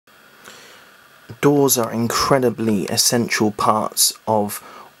doors are incredibly essential parts of,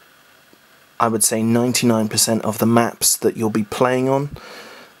 I would say, 99% of the maps that you'll be playing on.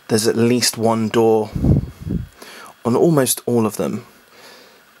 There's at least one door on almost all of them.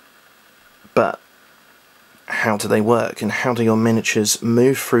 But how do they work, and how do your miniatures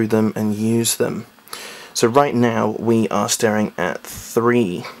move through them and use them? So right now we are staring at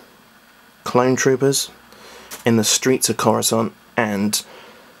 3 clone troopers in the streets of Coruscant, and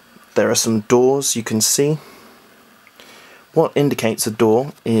there are some doors you can see. What indicates a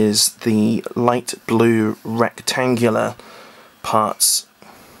door is the light blue rectangular parts.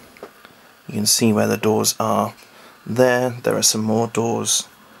 You can see where the doors are there. There are some more doors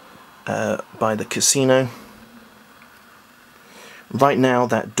by the casino. Right now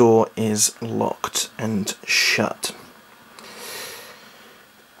that door is locked and shut.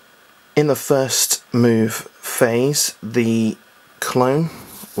 In the first move phase, the clone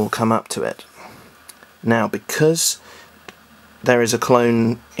will come up to it. Now, because there is a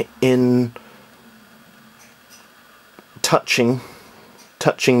clone in touching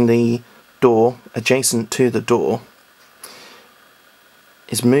the door, adjacent to the door,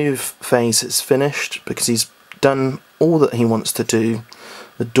 his move phase is finished because he's done all that he wants to do.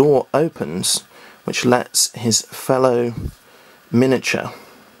 The door opens, which lets his fellow miniature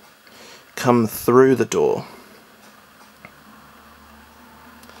come through the door.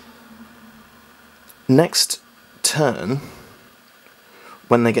 Next turn,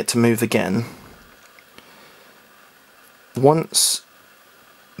 when they get to move again, once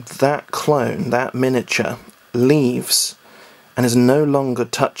that clone, that miniature, leaves and is no longer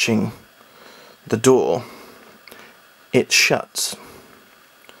touching the door, it shuts.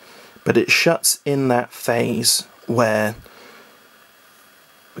 But it shuts in that phase where,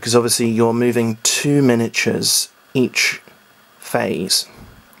 because obviously you're moving 2 miniatures each phase.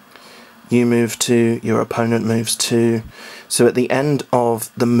 You move 2, your opponent moves 2. So at the end of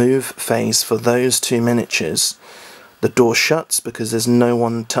the move phase for those 2 miniatures, the door shuts because there's no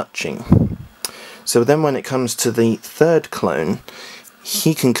one touching. So then when it comes to the third clone,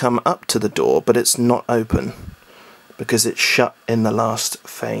 he can come up to the door, but it's not open because it's shut in the last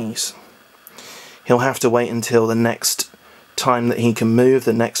phase. He'll have to wait until the next time that he can move,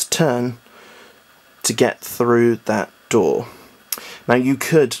 the next turn, to get through that door. Now you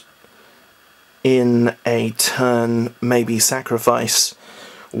could, in a turn, maybe sacrifice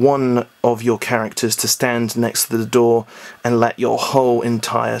one of your characters to stand next to the door and let your whole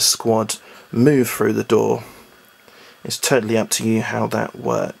entire squad move through the door. It's totally up to you how that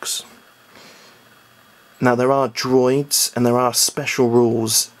works. Now there are droids and there are special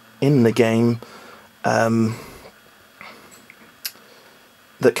rules in the game that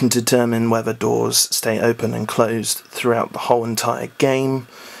can determine whether doors stay open and closed throughout the whole entire game.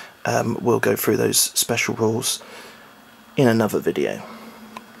 We'll go through those special rules in another video.